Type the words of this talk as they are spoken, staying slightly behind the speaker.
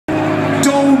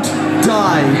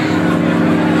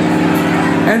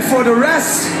And for the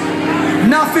rest,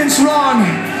 nothing's wrong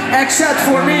except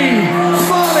for me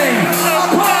falling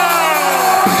apart.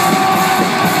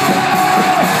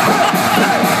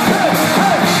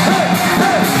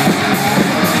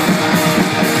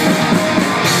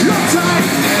 Long time,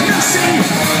 no see,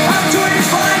 I'm doing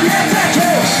fine, yeah, thank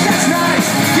you, that's nice,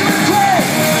 you look great,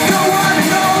 go on and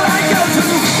know what I go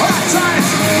through, hard times,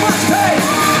 much pain,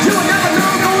 you will never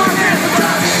know, no one ever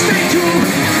does, stay true,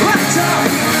 right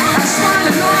up, I smile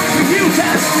along for you,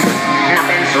 that's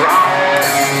nothing's wrong,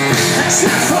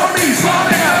 except for me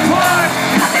falling apart,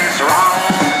 nothing's wrong,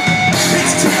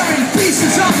 it's tearing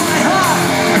pieces of my heart,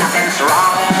 nothing's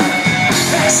wrong,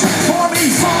 except for me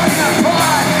falling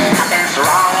apart, nothing's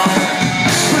wrong,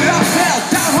 but I fell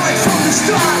down right from the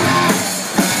start.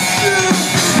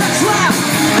 Let's laugh,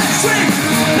 let's drink,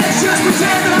 let's just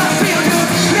pretend that I feel good.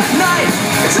 That night,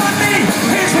 it's on me,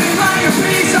 it's been like a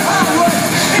piece of hardwood.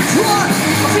 It's wrong,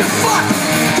 I feel fucked,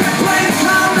 can't play the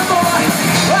clown no more.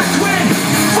 I quit,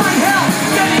 find help,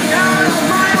 getting down on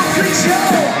my own cliche.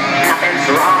 Nothing's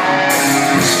wrong,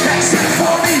 except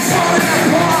for me falling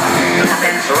apart.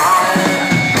 Nothing's wrong,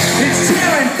 it's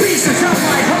tearing pieces of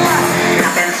my heart.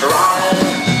 Nothing's wrong,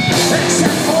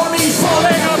 except for me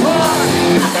falling apart.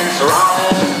 Nothing's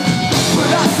wrong, but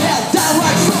I fell down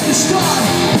right from the start.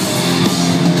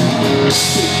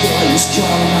 Big boy is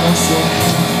calling out for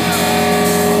help.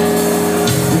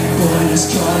 Big boy is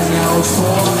calling out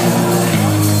for help.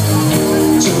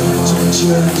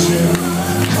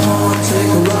 Come on, take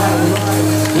a ride,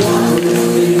 walk with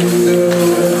me in the